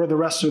 Where are the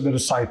rest of the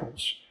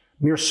disciples?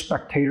 Mere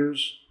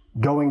spectators,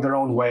 going their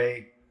own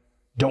way,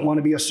 don't want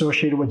to be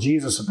associated with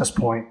Jesus at this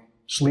point.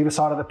 Just leave us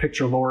out of the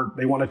picture, Lord.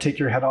 They want to take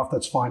your head off.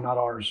 That's fine, not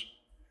ours.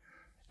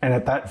 And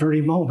at that very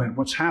moment,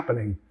 what's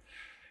happening?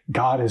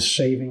 God is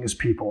saving his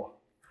people.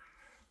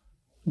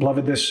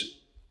 Beloved, this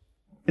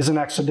isn't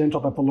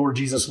accidental that the Lord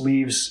Jesus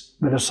leaves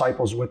the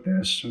disciples with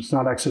this. It's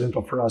not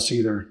accidental for us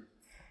either.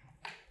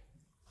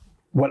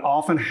 What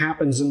often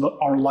happens in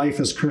our life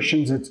as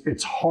Christians,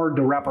 it's hard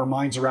to wrap our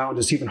minds around.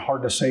 It's even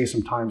hard to say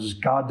sometimes, is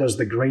God does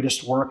the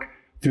greatest work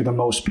through the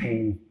most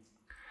pain.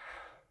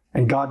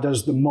 And God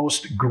does the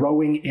most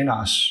growing in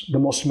us, the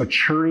most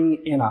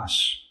maturing in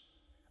us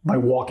by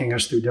walking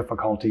us through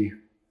difficulty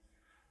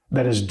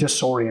that is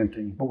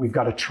disorienting, but we've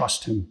got to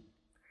trust him.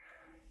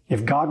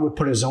 If God would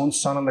put his own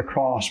Son on the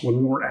cross when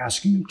we weren't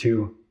asking him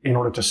to in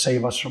order to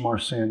save us from our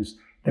sins,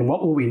 then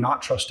what will we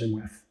not trust him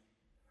with?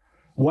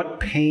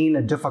 What pain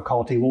and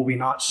difficulty will we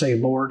not say,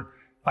 Lord,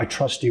 I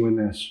trust you in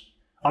this.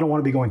 I don't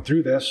want to be going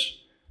through this.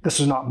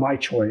 This is not my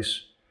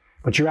choice,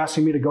 but you're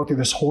asking me to go through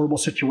this horrible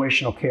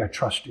situation. Okay, I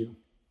trust you.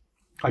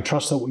 I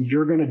trust that what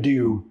you're going to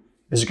do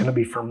is going to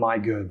be for my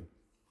good.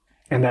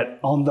 And that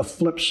on the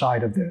flip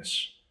side of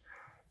this,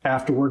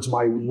 afterwards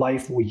my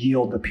life will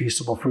yield the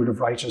peaceable fruit of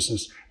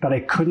righteousness that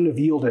I couldn't have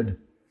yielded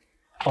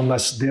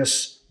unless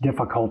this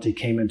difficulty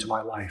came into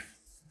my life.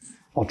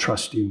 I'll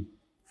trust you.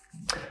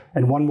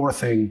 And one more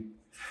thing,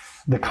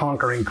 the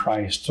conquering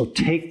Christ. So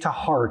take to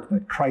heart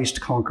that Christ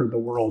conquered the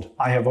world.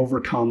 I have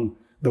overcome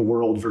the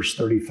world, verse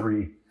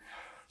 33.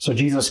 So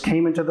Jesus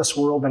came into this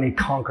world and he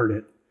conquered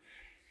it.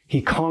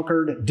 He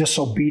conquered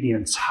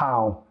disobedience.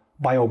 How?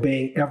 By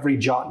obeying every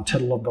jot and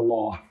tittle of the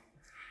law.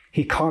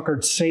 He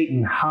conquered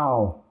Satan.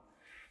 How?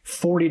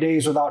 40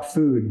 days without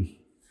food,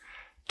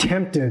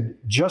 tempted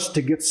just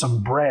to get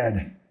some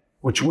bread,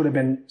 which would have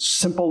been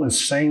simple as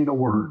saying the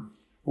word,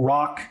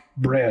 rock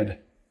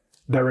bread.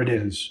 There it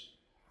is.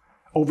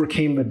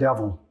 Overcame the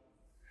devil.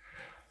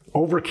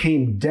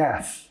 Overcame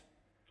death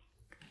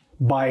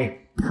by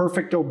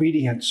perfect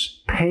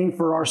obedience, paying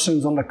for our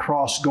sins on the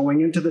cross, going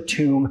into the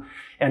tomb.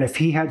 And if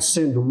he had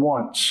sinned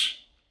once,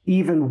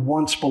 even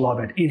once,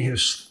 beloved, in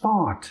his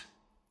thought,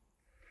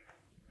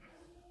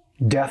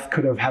 death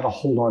could have had a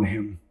hold on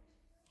him.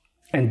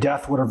 And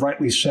death would have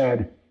rightly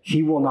said,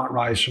 he will not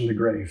rise from the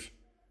grave.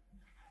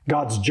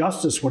 God's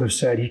justice would have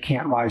said he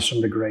can't rise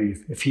from the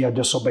grave if he had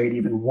disobeyed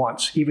even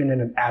once, even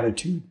in an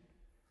attitude.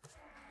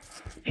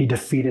 He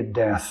defeated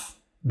death,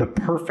 the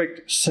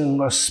perfect,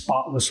 sinless,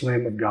 spotless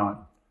Lamb of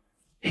God.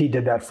 He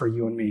did that for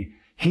you and me.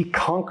 He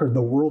conquered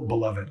the world,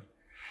 beloved.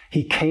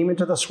 He came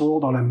into this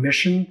world on a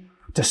mission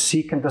to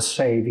seek and to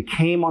save. He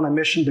came on a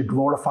mission to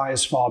glorify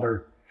his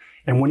Father.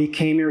 And when he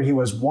came here, he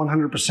was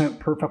 100%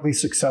 perfectly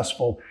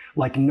successful,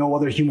 like no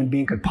other human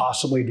being could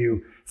possibly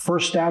do.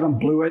 First Adam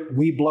blew it,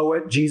 we blow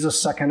it.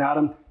 Jesus, second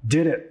Adam,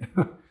 did it.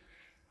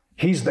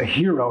 He's the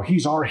hero.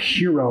 He's our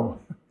hero.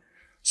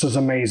 This is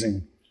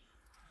amazing.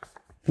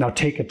 Now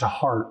take it to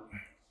heart.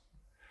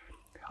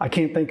 I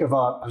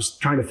was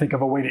trying to think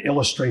of a way to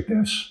illustrate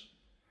this.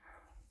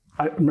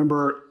 I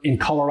remember in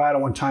Colorado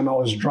one time I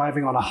was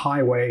driving on a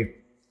highway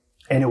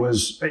and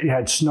it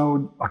had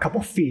snowed a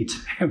couple feet.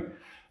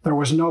 There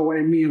was no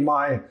way me and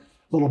my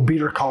little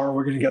beater car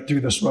were going to get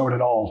through this road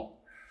at all.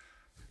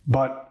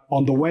 But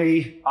on the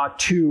way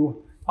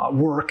to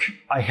work,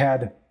 I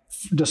had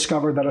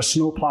discovered that a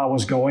snowplow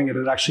was going. It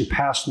had actually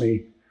passed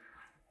me.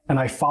 And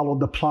I followed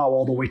the plow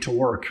all the way to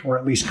work, or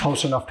at least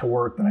close enough to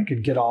work that I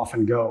could get off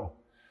and go.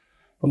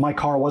 But my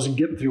car wasn't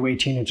getting through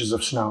 18 inches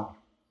of snow.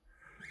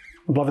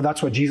 Beloved,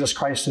 that's what Jesus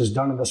Christ has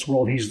done in this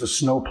world. He's the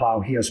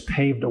snowplow. He has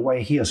paved a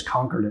way. He has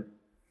conquered it.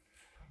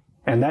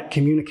 And that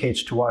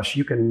communicates to us,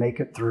 you can make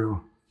it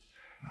through.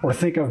 Or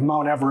think of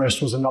Mount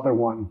Everest was another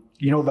one.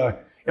 You know,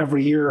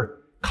 every year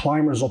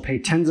climbers will pay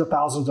tens of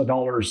thousands of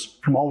dollars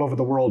from all over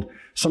the world.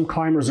 Some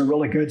climbers are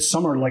really good.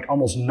 Some are like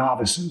almost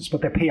novices,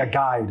 but they pay a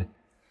guide.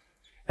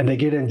 And they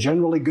get in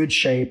generally good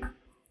shape.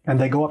 And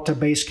they go up to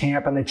base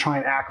camp and they try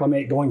and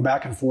acclimate going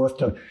back and forth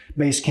to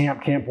base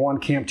camp, camp 1,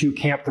 camp 2,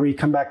 camp 3,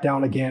 come back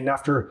down again.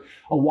 After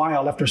a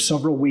while, after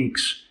several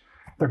weeks,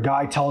 their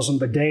guide tells them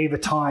the day, the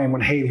time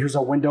when, hey, here's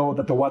a window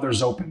that the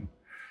weather's open.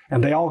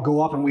 And they all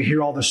go up and we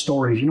hear all the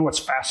stories. You know what's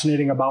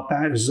fascinating about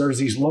that is there's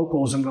these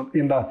locals in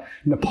the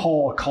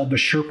Nepal called the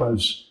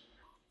Sherpas,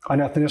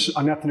 an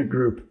ethnic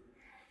group.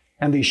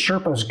 And these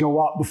Sherpas go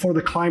up before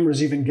the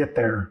climbers even get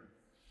there.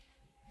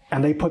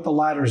 And they put the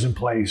ladders in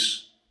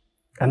place.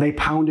 And they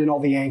pound in all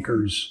the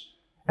anchors.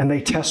 And they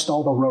test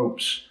all the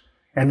ropes.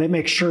 And they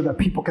make sure that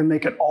people can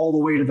make it all the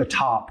way to the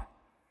top.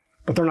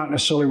 But they're not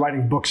necessarily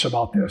writing books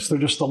about this. They're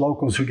just the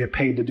locals who get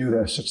paid to do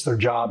this. It's their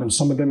job. And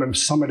some of them have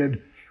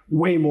summited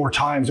way more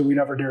times than we'd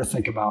ever dare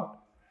think about.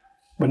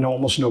 But no,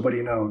 almost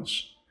nobody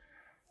knows.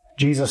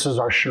 Jesus is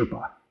our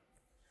Sherpa.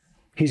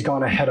 He's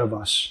gone ahead of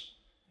us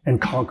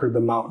and conquered the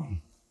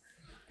mountain.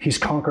 He's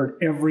conquered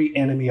every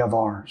enemy of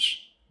ours.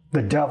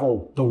 The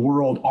devil, the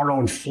world, our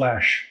own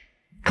flesh.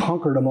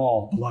 Conquered them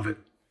all, beloved.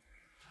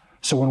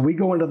 So when we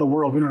go into the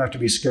world, we don't have to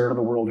be scared of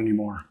the world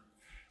anymore.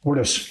 We're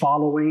just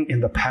following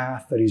in the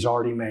path that he's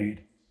already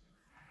made.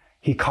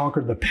 He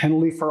conquered the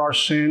penalty for our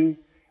sin.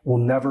 We'll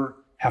never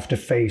have to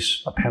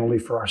face a penalty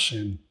for our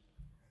sin.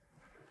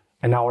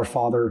 And now our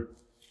Father,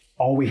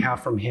 all we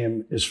have from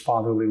him is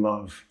fatherly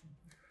love.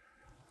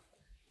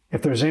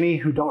 If there's any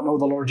who don't know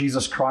the Lord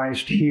Jesus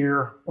Christ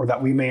here or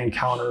that we may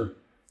encounter,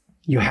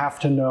 you have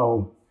to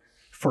know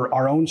for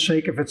our own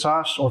sake, if it's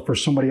us, or for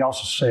somebody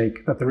else's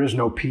sake, that there is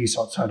no peace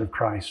outside of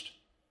Christ.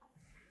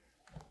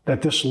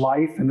 That this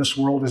life and this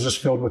world is just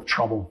filled with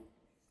trouble.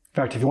 In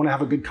fact, if you want to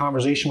have a good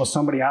conversation with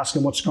somebody, ask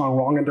them what's gone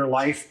wrong in their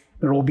life,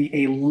 there will be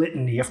a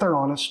litany, if they're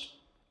honest,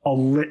 a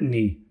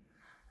litany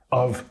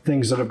of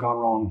things that have gone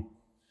wrong.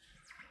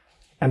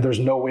 And there's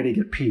no way to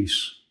get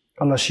peace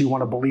unless you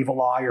want to believe a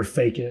lie or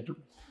fake it,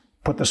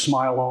 put the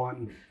smile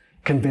on,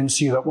 convince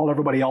you that, well,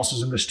 everybody else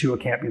is in this too, it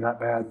can't be that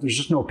bad. There's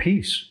just no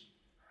peace.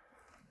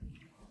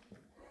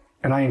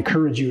 And I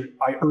urge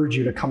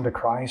you to come to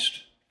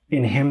Christ.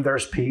 In him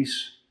there's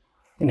peace.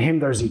 In him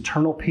there's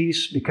eternal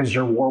peace because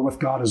your war with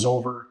God is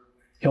over.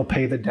 He'll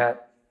pay the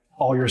debt.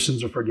 All your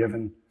sins are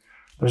forgiven.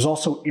 There's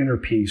also inner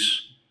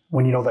peace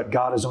when you know that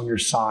God is on your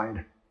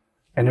side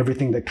and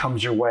everything that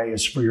comes your way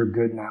is for your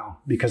good now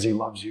because he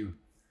loves you.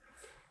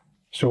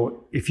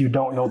 So if you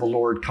don't know the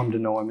Lord, come to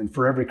know him. And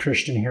for every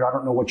Christian here, I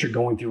don't know what you're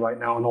going through right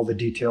now and all the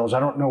details. I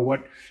don't know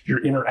what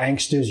your inner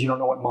angst is. You don't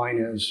know what mine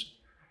is.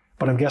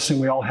 But I'm guessing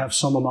we all have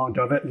some amount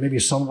of it. Maybe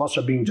some of us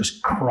are being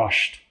just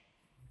crushed,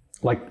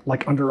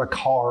 like under a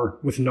car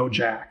with no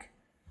jack.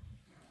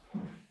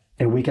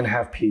 And we can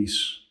have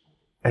peace.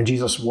 And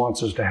Jesus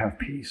wants us to have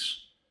peace.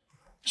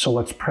 So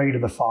let's pray to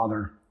the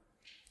Father.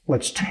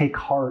 Let's take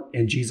heart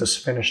in Jesus'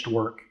 finished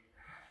work.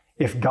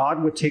 If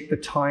God would take the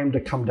time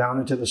to come down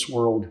into this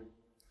world,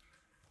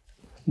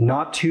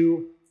 not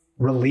to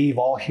relieve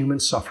all human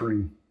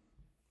suffering,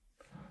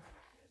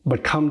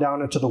 but come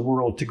down into the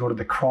world to go to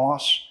the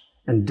cross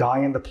and die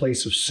in the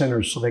place of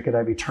sinners so they could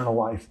have eternal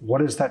life.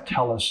 What does that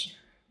tell us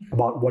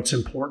about what's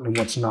important and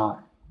what's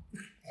not?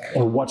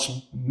 Or what's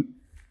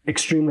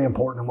extremely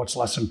important and what's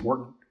less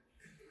important?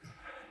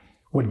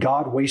 Would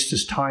God waste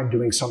his time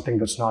doing something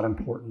that's not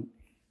important?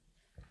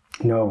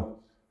 No.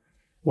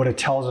 What it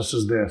tells us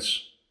is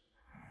this,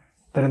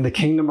 that in the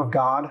kingdom of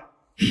God,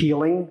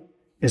 healing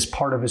is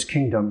part of his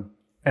kingdom,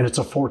 and it's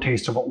a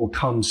foretaste of what will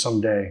come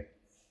someday,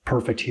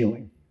 perfect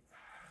healing.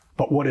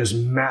 But what is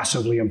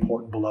massively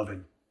important,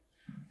 beloved,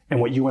 and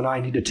what you and I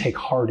need to take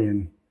heart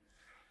in,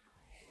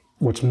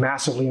 what's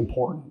massively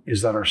important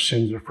is that our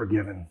sins are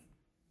forgiven.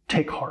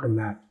 Take heart in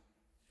that.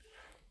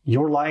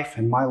 Your life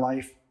and my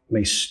life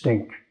may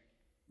stink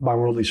by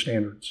worldly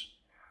standards.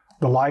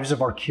 The lives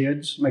of our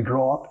kids may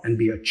grow up and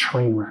be a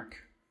train wreck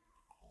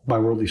by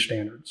worldly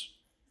standards.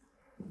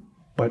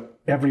 But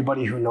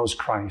everybody who knows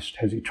Christ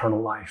has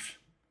eternal life.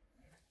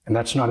 And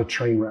that's not a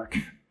train wreck.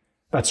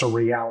 That's a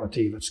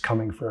reality that's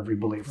coming for every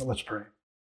believer. Let's pray.